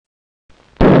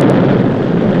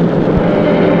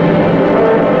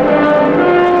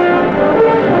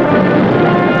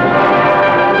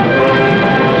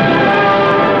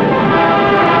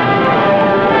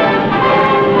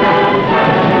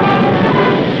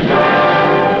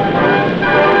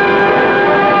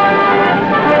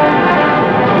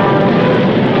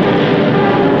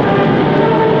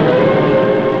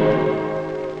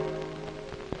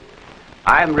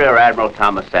I'm Rear Admiral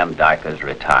Thomas M. Dykers,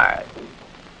 retired.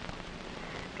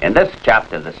 In this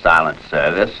chapter of the Silent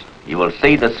Service, you will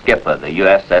see the skipper, the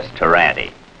USS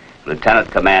Tirante,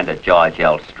 Lieutenant Commander George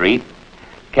L. Street,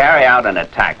 carry out an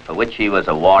attack for which he was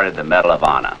awarded the Medal of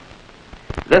Honor.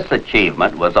 This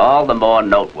achievement was all the more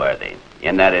noteworthy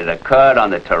in that it occurred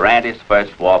on the Tirante's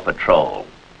first war patrol,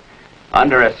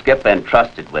 under a skipper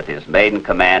entrusted with his maiden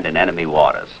command in enemy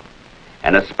waters,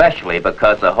 and especially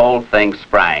because the whole thing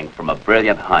sprang from a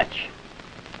brilliant hunch.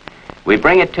 We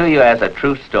bring it to you as a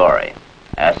true story,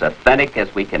 as authentic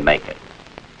as we can make it.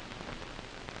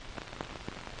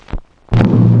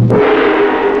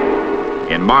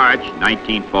 In March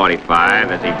 1945,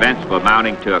 as events were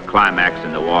mounting to a climax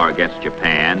in the war against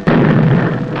Japan,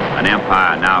 an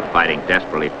empire now fighting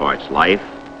desperately for its life,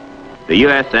 the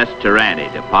USS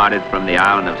Tirante departed from the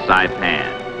island of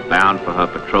Saipan, bound for her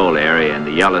patrol area in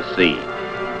the Yellow Sea,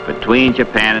 between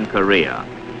Japan and Korea,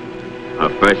 her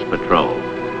first patrol.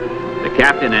 The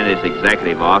captain and his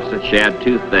executive officer shared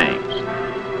two things: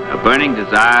 a burning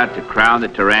desire to crown the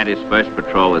Tirante's first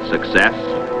patrol with success,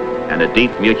 and a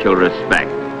deep mutual respect.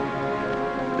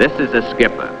 This is the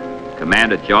skipper,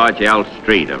 Commander George L.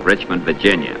 Street of Richmond,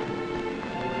 Virginia.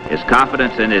 His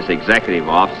confidence in his executive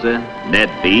officer,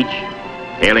 Ned Beach,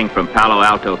 hailing from Palo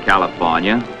Alto,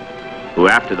 California, who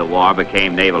after the war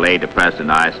became naval aide to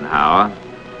President Eisenhower,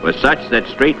 was such that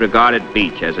Street regarded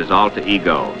Beach as his alter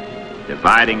ego,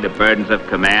 dividing the burdens of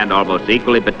command almost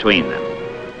equally between them.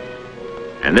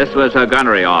 And this was her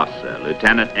gunnery officer,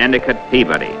 Lieutenant Endicott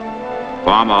Peabody,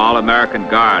 former All-American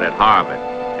Guard at Harvard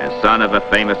and son of a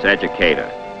famous educator,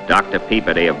 Dr.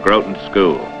 Peabody of Groton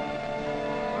School.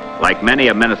 Like many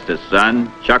a minister's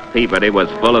son, Chuck Peabody was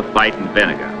full of fight and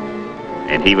vinegar,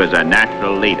 and he was a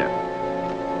natural leader.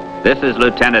 This is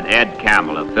Lieutenant Ed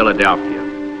Campbell of Philadelphia,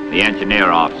 the engineer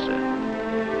officer,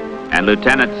 and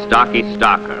Lieutenant Stocky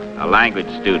Stocker, a language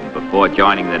student before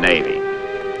joining the Navy.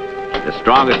 The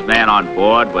strongest man on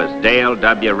board was Dale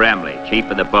W. Remley, chief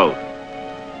of the boat.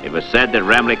 It was said that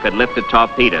Remley could lift a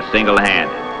torpedo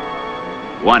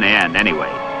single-handed. One end, anyway.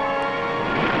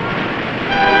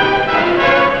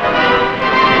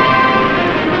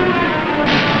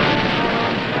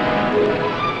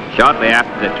 Shortly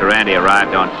after the Tirante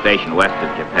arrived on station west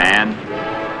of Japan,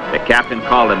 the captain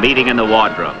called a meeting in the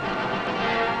wardroom.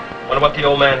 Wonder what the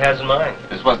old man has in mind.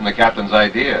 This wasn't the captain's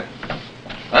idea.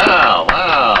 Wow.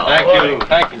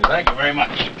 Thank you very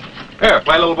much. Here,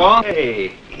 play a little ball.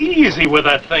 Hey, easy with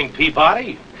that thing,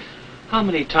 Peabody. How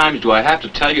many times do I have to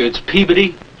tell you it's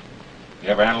Peabody? You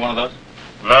ever handle one of those?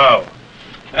 No.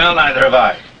 Well, neither have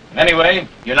I. Anyway,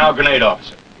 you're now grenade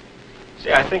officer.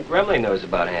 See, I think Remley knows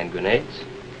about hand grenades.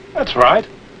 That's right.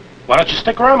 Why don't you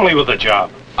stick Remley with the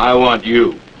job? I want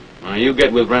you. Now, you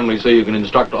get with Remley so you can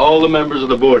instruct all the members of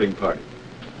the boarding party.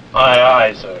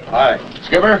 Aye, sir. Aye.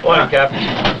 Skipper? Morning,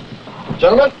 Captain.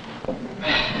 Gentlemen,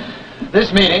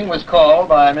 this meeting was called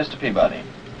by Mr. Peabody.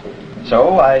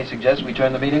 So I suggest we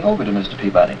turn the meeting over to Mr.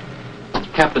 Peabody.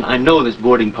 Captain, I know this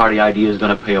boarding party idea is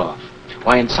going to pay off.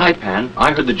 Why, in Saipan,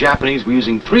 I heard the Japanese were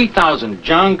using 3,000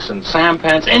 junks and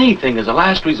sampans, anything as a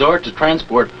last resort to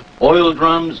transport oil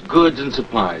drums, goods, and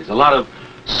supplies. A lot of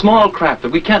small craft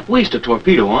that we can't waste a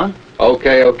torpedo on.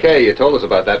 Okay. You told us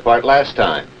about that part last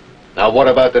time. Now, what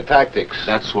about the tactics?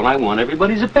 That's what I want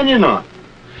everybody's opinion on.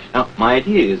 Now, my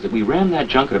idea is that we ram that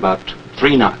junk at about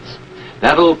 3 knots.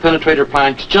 That'll penetrate her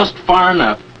planks just far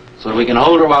enough so that we can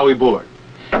hold her while we board.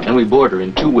 And we board her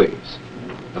in 2 waves.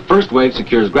 The first wave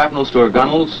secures grapnels to her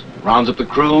gunnels, rounds up the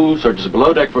crew, searches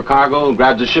below deck for cargo, and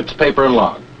grabs the ship's paper and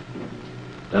log.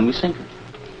 Then we sink her.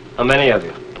 How many of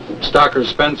you? Stocker,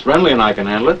 Spence, Renly, and I can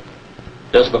handle it.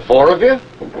 Just the 4 of you?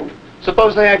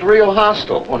 Suppose they act real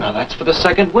hostile. Oh, now that's for the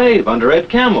second wave under Ed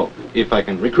Campbell, if I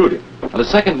can recruit him. Now, the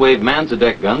second wave mans the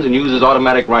deck guns and uses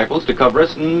automatic rifles to cover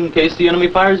us in case the enemy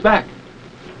fires back.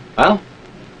 Well,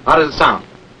 how does it sound?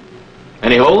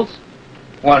 Any holes?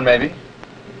 1, maybe.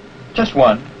 Just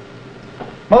 1.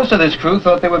 Most of this crew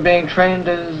thought they were being trained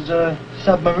as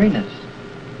submariners,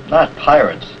 not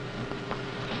pirates.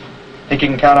 Think you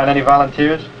can count on any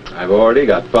volunteers? I've already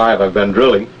got 5 I've been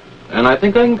drilling, and I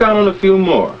think I can count on a few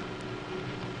more.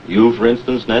 You, for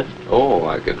instance, Ned? Oh,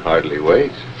 I can hardly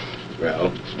wait.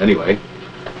 Well, anyway,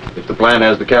 if the plan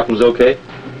has the captain's okay.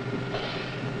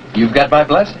 You've got my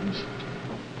blessings.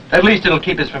 At least it'll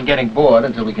keep us from getting bored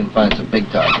until we can find some big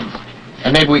targets.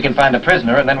 And maybe we can find a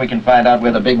prisoner, and then we can find out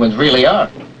where the big ones really are.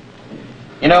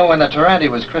 You know, when the Tirante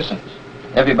was christened,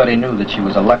 everybody knew that she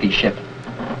was a lucky ship.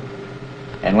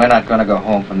 And we're not going to go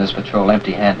home from this patrol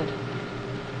empty-handed.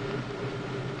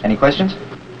 Any questions?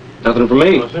 Nothing from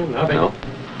me. Nothing. No.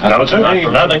 No, sir.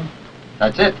 Nothing.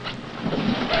 That's it.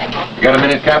 You got a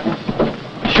minute, Captain?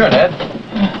 Sure, Ned.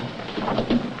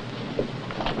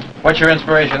 What's your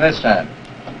inspiration this time?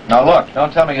 Now look,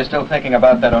 don't tell me you're still thinking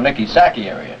about that Onikisaki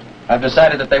area. I've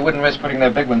decided that they wouldn't risk putting their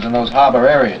big ones in those harbor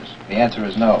areas. The answer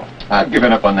is no. I've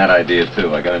given up on that idea,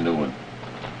 too. I got a new one.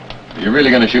 If you're really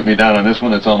going to shoot me down on this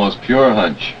one, it's almost pure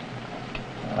hunch.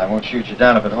 Well, I won't shoot you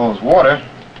down if it holds water.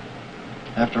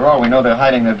 After all, we know they're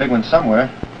hiding their big ones somewhere.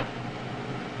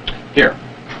 Here,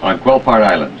 on Quelpart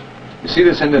Island. You see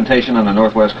this indentation on the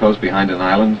northwest coast behind an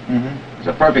island? Mm-hmm. It's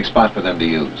a perfect spot for them to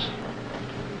use.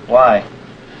 Why?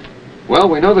 Well,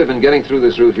 we know they've been getting through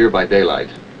this route here by daylight.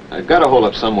 They've got to hole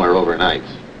up somewhere overnight.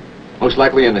 Most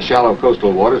likely in the shallow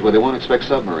coastal waters where they won't expect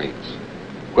submarines.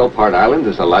 Quelpart Island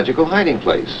is a logical hiding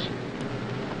place.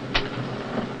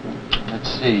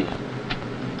 Let's see.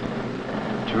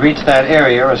 To reach that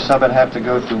area, a sub would have to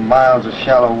go through miles of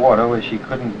shallow water where she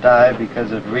couldn't dive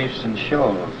because of reefs and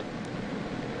shoals.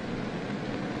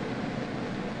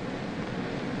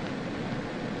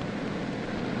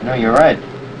 No, you're right.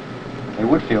 They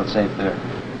would feel safe there.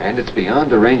 And it's beyond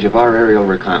the range of our aerial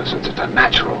reconnaissance. It's a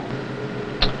natural.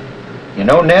 You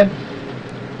know, Ned,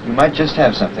 you might just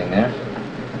have something there.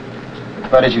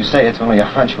 But as you say, it's only a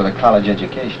hunch with a college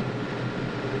education.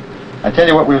 I tell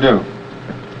you what we'll do.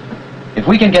 If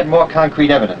we can get more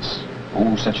concrete evidence,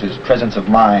 such as presence of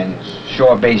mines,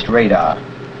 shore-based radar,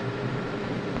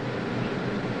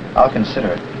 I'll consider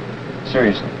it.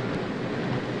 Seriously.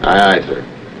 Aye, aye, sir.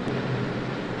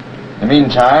 In the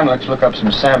meantime, let's look up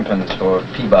some sampans for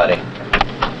Peabody.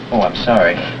 Oh, I'm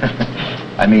sorry.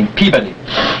 I mean Peabody.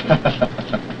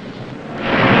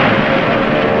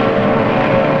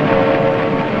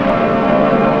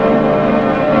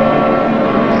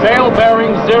 Sail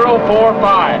bearing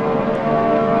 045.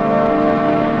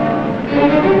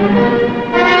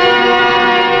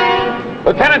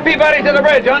 Lieutenant Peabody to the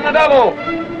bridge, on the double.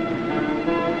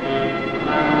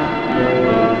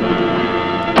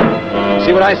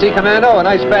 See what I see, Commando? A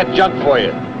nice fat junk for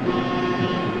you.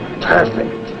 Perfect.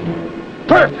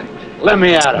 Perfect. Let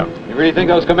me at him. You really think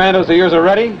those commandos of yours are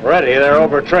ready? Ready, they're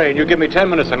overtrained. You give me 10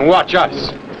 minutes and watch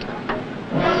us.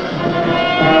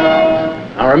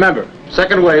 Now remember,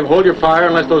 second wave, hold your fire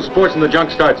unless those sports in the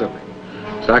junk start something.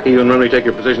 Saki, you and Remley take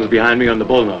your positions behind me on the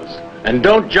bullnose. And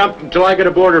don't jump until I get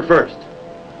aboard her first.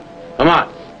 Come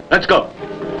on, let's go.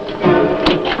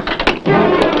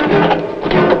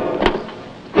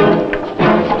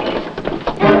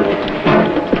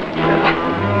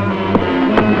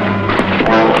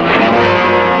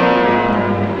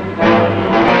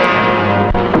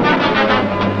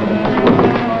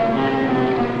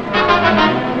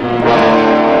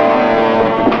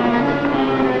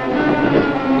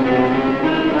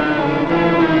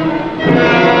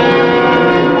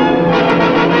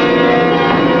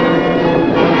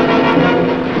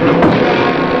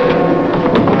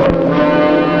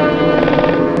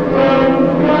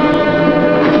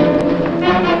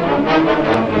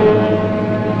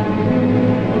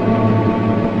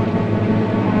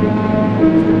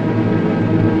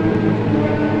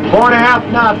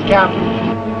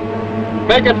 Captain.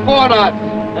 Make it 4 knots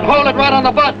and hold it right on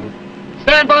the button.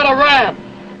 Stand by to ram.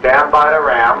 Stand by to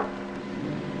ram.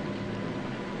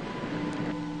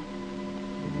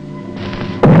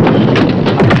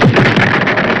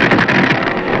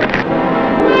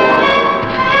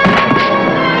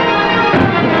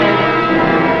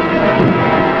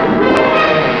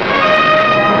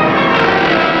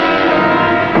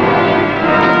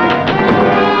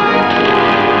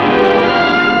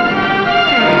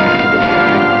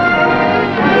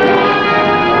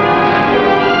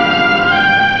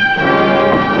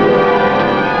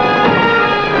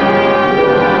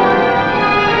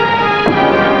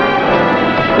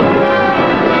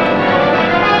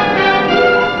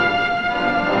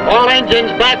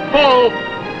 Engines back full.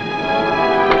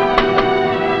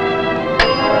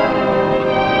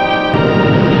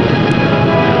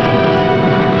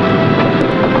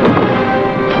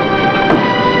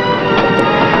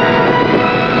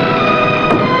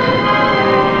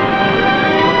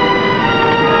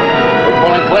 We're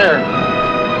pulling clear.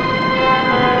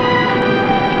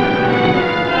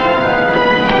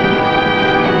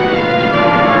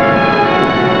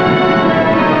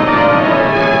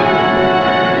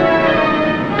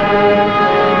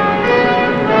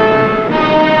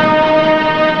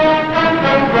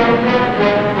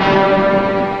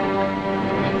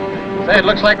 It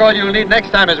looks like all you'll need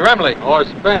next time is Remley. Or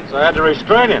Spence. I had to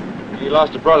restrain him. He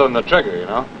lost a brother on the trigger, you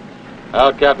know.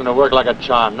 Our captain will work like a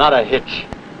charm, not a hitch.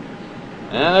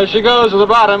 And there she goes to the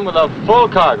bottom with a full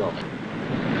cargo.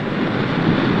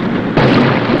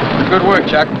 Good work,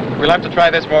 Chuck. We'll have to try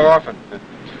this more often.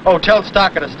 Oh, tell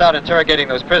Stocker to start interrogating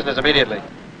those prisoners immediately.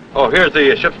 Oh, here's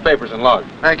the ship's papers and logs.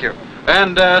 Thank you.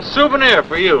 And souvenir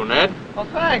for you, Ned. Well,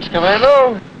 thanks,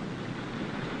 Commando.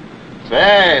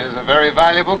 Say, this is a very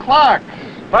valuable clock.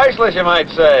 Priceless, you might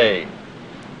say.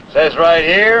 Says right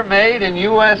here, made in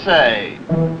USA.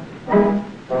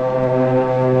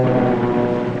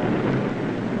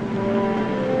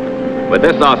 With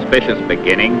this auspicious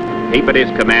beginning, Peabody's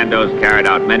commandos carried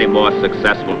out many more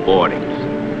successful boardings.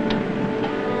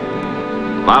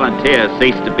 Volunteers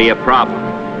ceased to be a problem.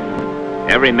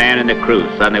 Every man in the crew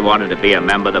suddenly wanted to be a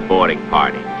member of the boarding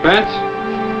party. Spence?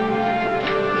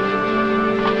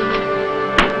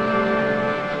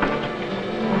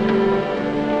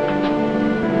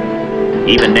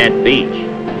 Even Ned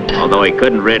Beach, although he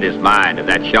couldn't rid his mind of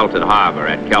that sheltered harbor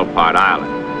at Kelpart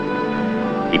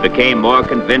Island, he became more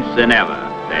convinced than ever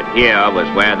that here was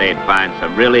where they'd find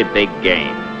some really big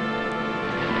game.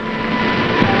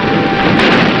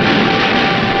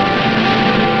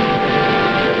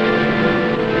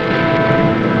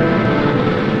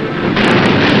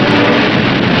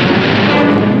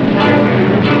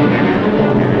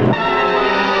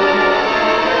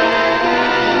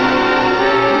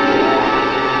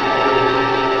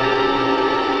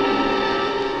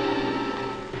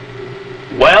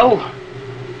 Well?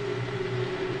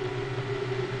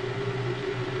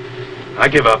 I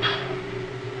give up.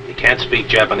 He can't speak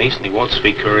Japanese and he won't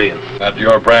speak Korean. Not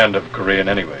your brand of Korean,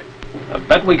 anyway. I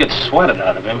bet we could sweat it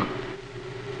out of him.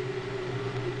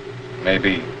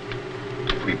 Maybe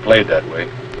if we played that way.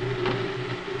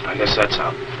 I guess that's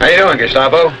how. How you doing,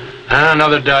 Gestapo?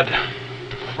 Another dud.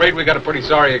 Afraid we got a pretty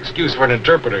sorry excuse for an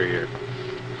interpreter here.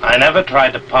 I never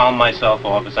tried to palm myself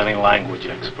off as any language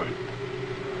expert.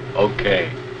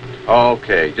 Okay.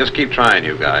 Okay, just keep trying,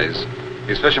 you guys.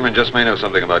 These fishermen just may know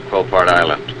something about Quelpart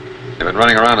Island. They've been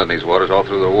running around in these waters all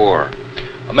through the war.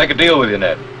 I'll make a deal with you,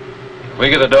 Ned. If we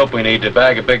get the dope we need to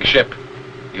bag a big ship,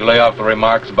 you lay off the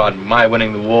remarks about my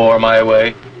winning the war my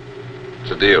way.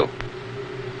 It's a deal.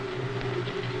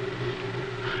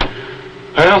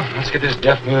 Well, let's get this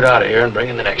deaf mute out of here and bring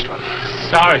in the next one.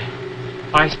 Sorry,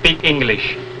 I speak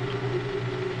English.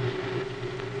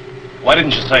 Why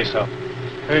didn't you say so?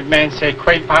 Heard man say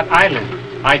Quelpart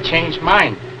Island. I changed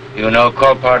mine. You know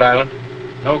Quelpart Island?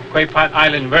 Know Quelpart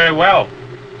Island very well.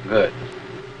 Good.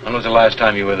 When was the last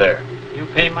time you were there? You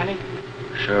pay money?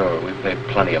 Sure, we pay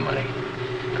plenty of money.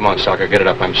 Come on, Stocker, get it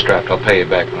up. I'm strapped. I'll pay you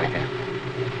back when I can.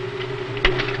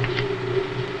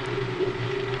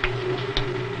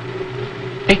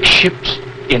 Big ships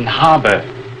in harbor.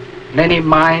 Many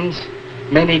mines,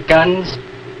 many guns,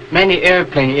 many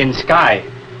airplanes in sky.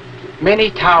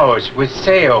 Many towers with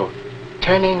sail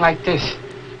turning like this.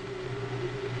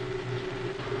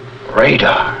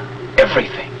 Radar.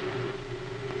 Everything.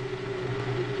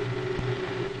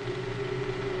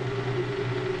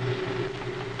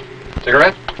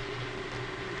 Cigarette?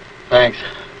 Thanks.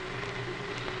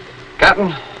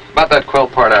 Captain, about that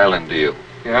Quelpart Island deal.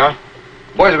 Yeah?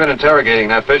 Boys have been interrogating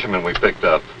that fisherman we picked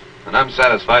up, and I'm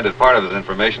satisfied that part of his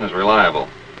information is reliable.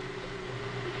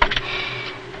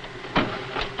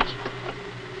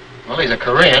 Well, he's a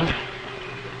Korean.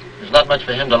 There's not much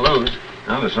for him to lose.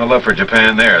 No, there's no love for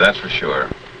Japan there, that's for sure.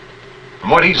 From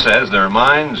what he says, there are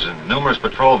mines and numerous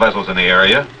patrol vessels in the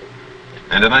area,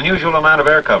 and an unusual amount of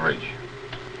air coverage.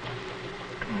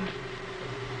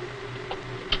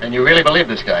 And you really believe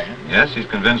this guy, huh? Yes, he's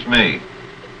convinced me.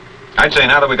 I'd say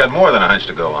now that we got more than a hunch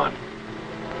to go on.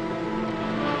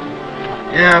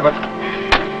 Yeah, but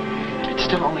It's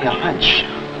still only a hunch.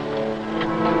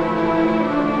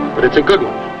 it's a good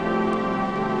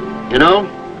one. You know,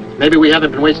 maybe we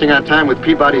haven't been wasting our time with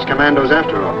Peabody's commandos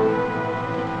after all.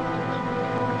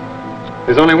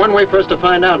 There's only one way for us to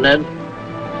find out, Ned,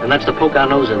 and that's to poke our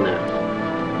nose in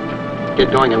there.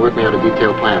 Get going and work me out a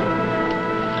detailed plan.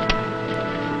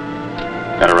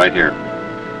 Got it right here.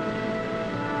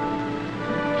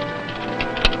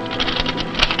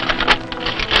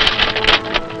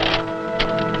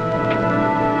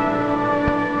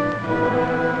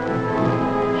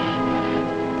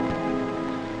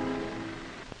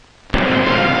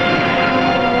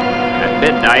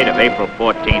 Midnight of April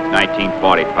 14th,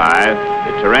 1945,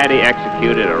 the Tirante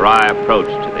executed a wry approach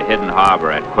to the hidden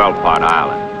harbor at Quelpart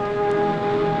Island.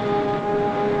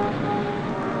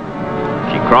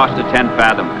 She crossed the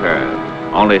 10-fathom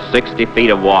curve, only 60 feet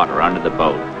of water under the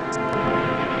boat.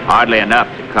 Hardly enough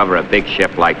to cover a big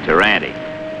ship like Tirante.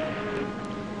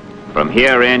 From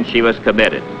here in, she was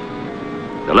committed.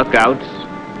 The lookouts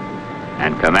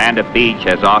and Commander Beach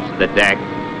has off to the deck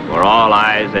were all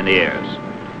eyes and ears.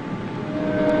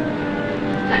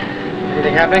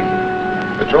 Anything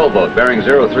happening? Patrol boat bearing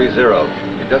 030.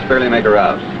 You just barely make her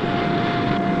out.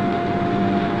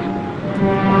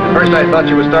 At first I thought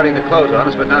she was starting to close on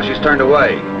us, but now she's turned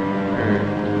away.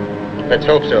 Let's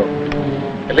hope so.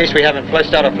 At least we haven't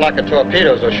fleshed out a flock of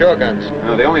torpedoes or shore guns.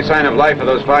 No, the only sign of life are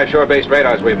those 5 shore-based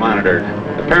radars we've monitored.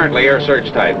 Apparently air search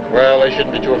type. Well, they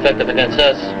shouldn't be too effective against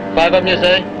us. 5 of them, you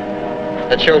say?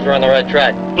 That shows we're on the right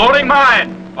track. Floating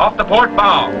mine! Off the port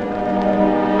bow.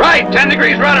 Right, 10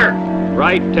 degrees rudder.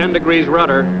 Right, 10 degrees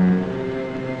rudder.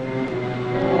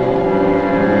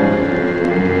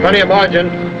 Plenty of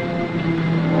margin.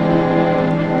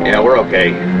 Yeah, we're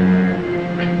okay.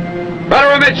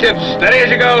 Rudder amidships, steady as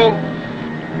you go.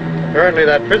 Apparently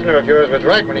that prisoner of yours was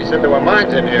right when he said there were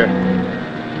mines in here.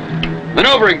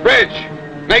 Maneuvering, bridge.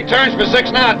 Make turns for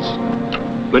 6 knots.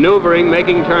 Maneuvering,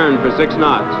 making turn for 6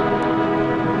 knots.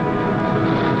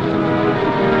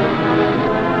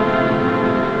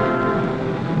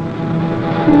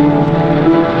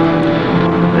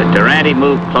 The Tirante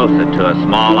moved closer to a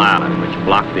small island which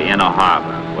blocked the inner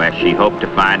harbor, where she hoped to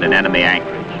find an enemy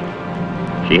anchorage.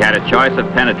 She had a choice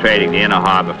of penetrating the inner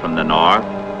harbor from the north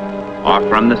or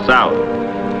from the south.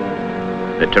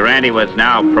 The Tirante was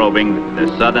now probing the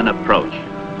southern approach.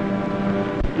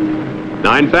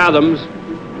 9 fathoms.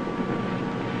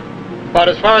 About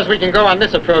as far as we can go on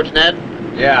this approach, Ned.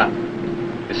 Yeah.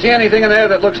 You see anything in there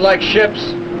that looks like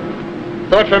ships?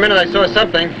 Thought for a minute I saw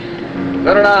something.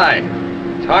 So did I.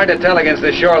 It's hard to tell against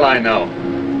this shoreline, though.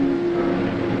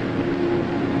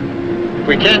 If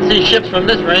we can't see ships from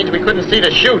this range, we couldn't see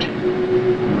to shoot.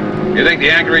 You think the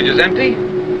anchorage is empty?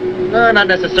 No, not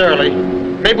necessarily.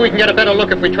 Maybe we can get a better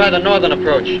look if we try the northern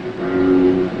approach.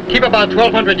 Keep about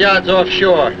 1,200 yards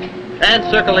offshore and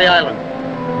circle the island.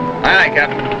 Aye, aye,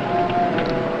 Captain.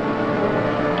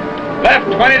 Left,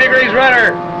 20 degrees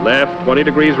rudder. Left, 20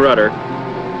 degrees rudder.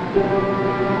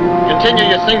 Continue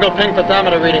your single ping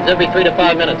thermometer readings every 3 to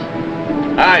 5 minutes.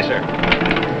 Aye, sir.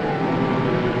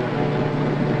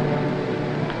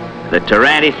 The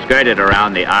Tirante skirted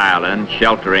around the island,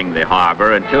 sheltering the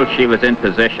harbor, until she was in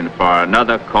position for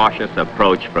another cautious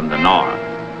approach from the north.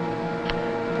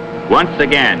 Once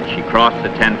again, she crossed the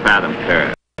 10-fathom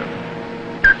curve.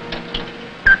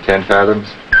 10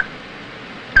 fathoms.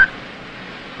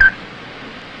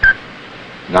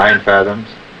 9 fathoms.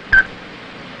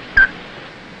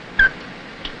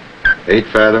 8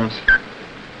 fathoms.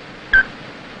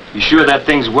 You sure that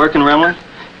thing's working, Remley?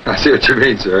 I see what you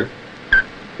mean, sir.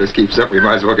 If this keeps up, we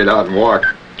might as well get out and walk.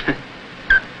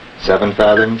 7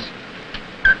 fathoms.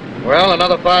 Well,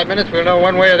 another 5 minutes, we'll know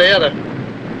one way or the other.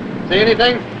 See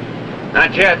anything?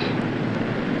 Not yet.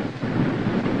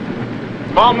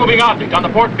 Small moving object on the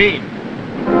port beam.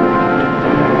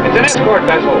 It's an escort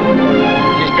vessel.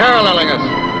 She's paralleling us.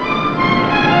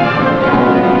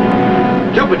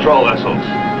 2 patrol vessels.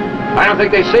 I don't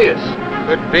think they see us.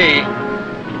 Could be.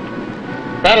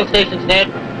 Battle stations, Ned.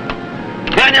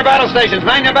 Man your battle stations,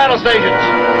 man your battle stations.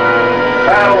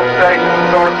 Battle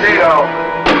station, torpedo.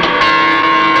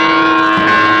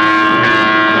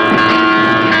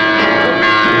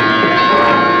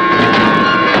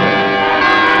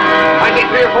 I see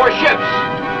 3 or 4 ships.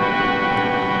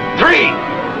 3.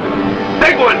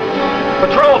 Big one.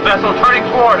 Patrol vessel turning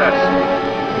toward us.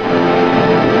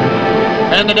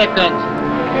 And the deck guns.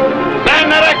 Man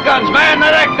the deck guns, man the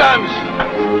deck guns.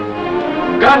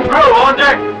 Gun crew on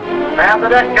deck. Man the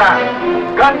deck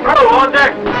gun. Gun crew on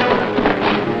deck.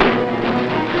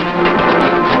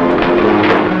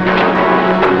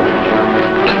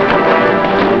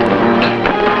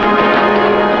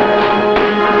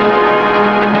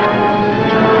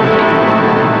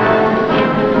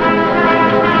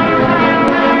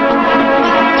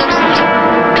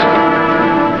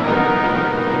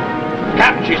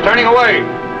 Captain, she's turning away.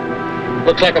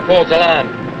 Looks like a false alarm.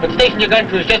 But station your gun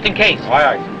crews just in case.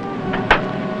 Aye,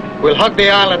 aye. We'll hug the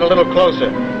island a little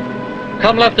closer.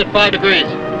 Come left at 5 degrees.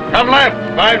 Come left,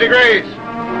 5 degrees.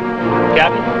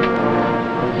 Captain?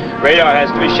 Radar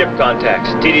has 3 ship contacts.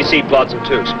 TDC plots them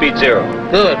 2. Speed 0.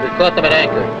 Good, we caught them at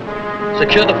anchor.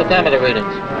 Secure the thermometer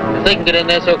readings. If they can get in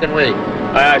there, so can we.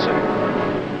 Aye, aye, sir.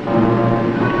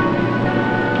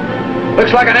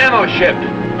 Looks like an ammo ship.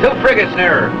 2 frigates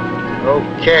nearer.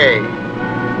 Okay.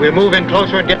 We'll move in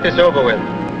closer and get this over with.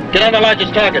 Get on the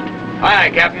largest target. Aye, aye,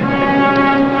 Captain.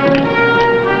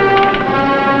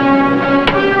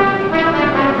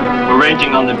 We're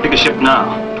ranging on the biggest ship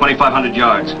now. 2,500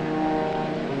 yards.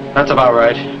 That's about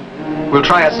right. We'll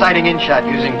try a sighting in shot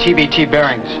using TBT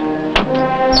bearings.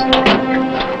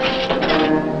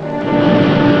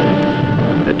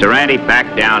 The Tirante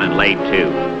backed down and laid to.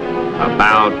 A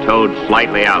bow towed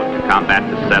slightly out to combat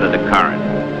the set of the current.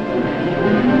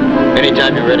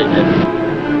 Anytime you're ready, Ned.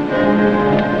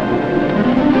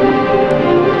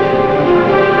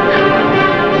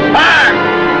 Fire!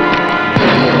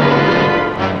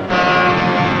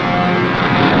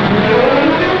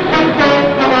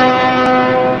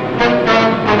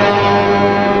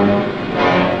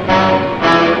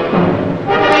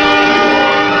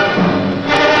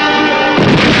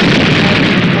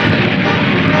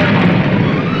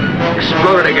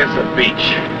 against the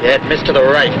beach. Yeah, it missed to the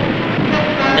right.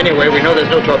 Anyway, we know there's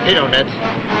no torpedo nets.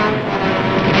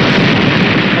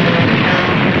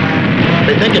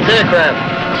 They think it's aircraft.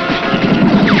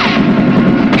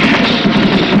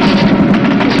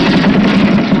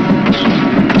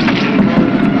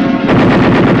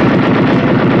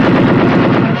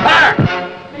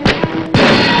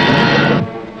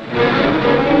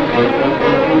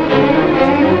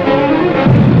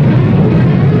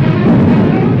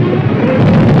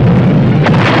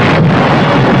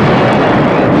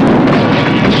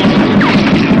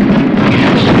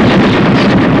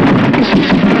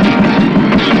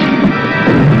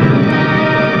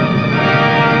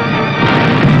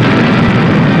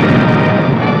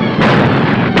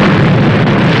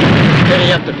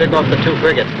 Pick off the two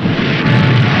frigates.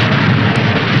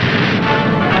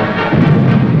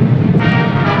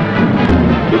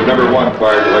 Group number 1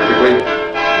 fires electrically.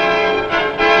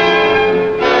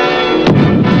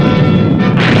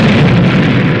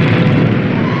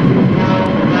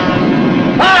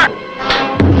 Fire!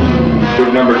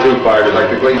 Group number 2 fired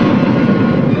electrically.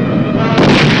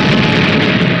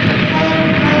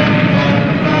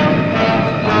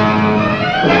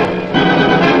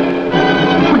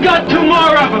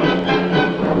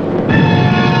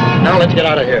 Now let's get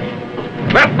out of here.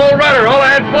 Left full rudder, all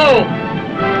ahead full.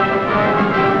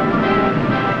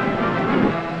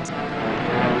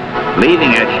 Leaving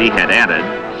as she had entered,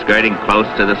 skirting close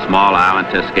to the small island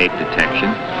to escape detection,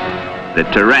 the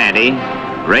Tirante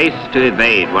raced to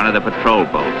evade one of the patrol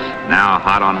boats, now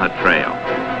hot on her trail.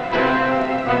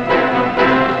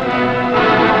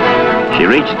 She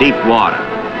reached deep water,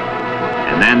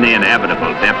 and then the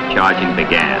inevitable depth charging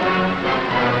began.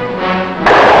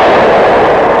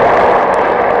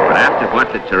 But after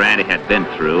what the Tirante had been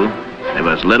through, there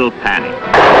was little panic.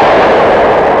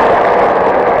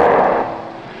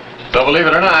 So believe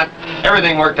it or not,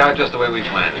 everything worked out just the way we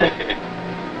planned.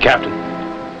 Captain,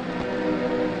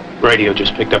 radio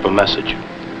just picked up a message.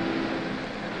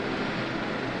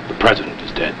 The president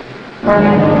is dead.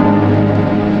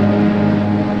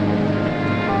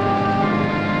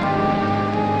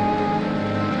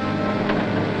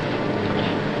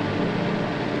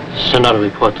 Send out a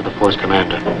report to the force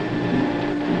commander.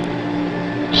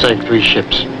 Sank 3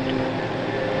 ships.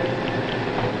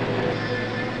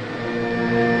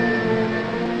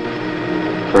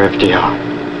 For FDR.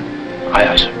 Aye,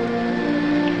 aye, sir.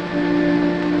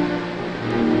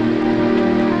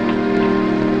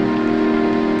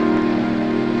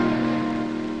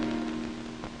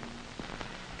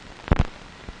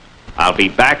 I'll be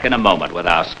back in a moment with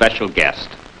our special guest.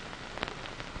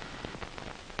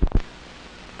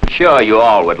 Sure, you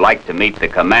all would like to meet the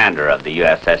commander of the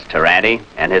USS Tirante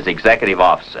and his executive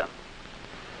officer.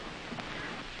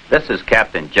 This is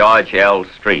Captain George L.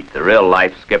 Street, the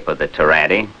real-life skipper of the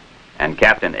Tirante, and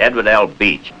Captain Edward L.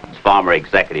 Beach, his former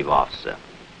executive officer.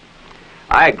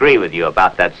 I agree with you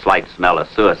about that slight smell of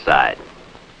suicide.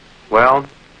 Well,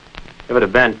 it would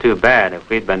have been too bad if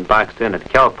we'd been boxed in at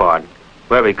Kelport,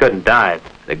 where we couldn't dive.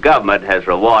 The government has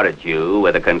rewarded you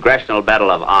with a Congressional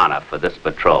Medal of Honor for this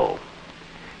patrol.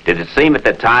 Did it seem at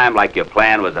the time like your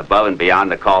plan was above and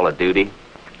beyond the call of duty?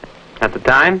 At the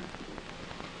time?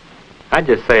 I'd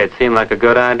just say it seemed like a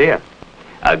good idea.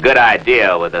 A good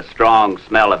idea with a strong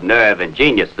smell of nerve and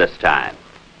genius this time.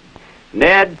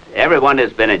 Ned, everyone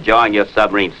has been enjoying your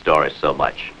submarine stories so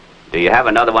much. Do you have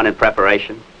another one in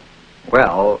preparation?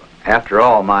 Well, after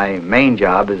all, my main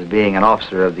job is being an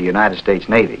officer of the United States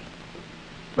Navy.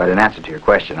 But in answer to your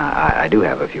question, I do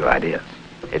have a few ideas.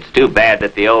 It's too bad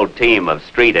that the old team of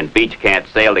Street and Beach can't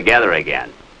sail together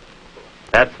again.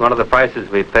 That's one of the prices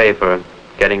we pay for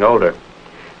getting older.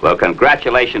 Well,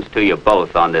 congratulations to you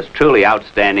both on this truly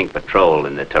outstanding patrol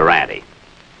in the Tirante.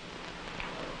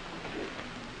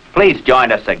 Please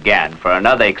join us again for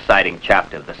another exciting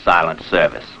chapter of the Silent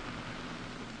Service.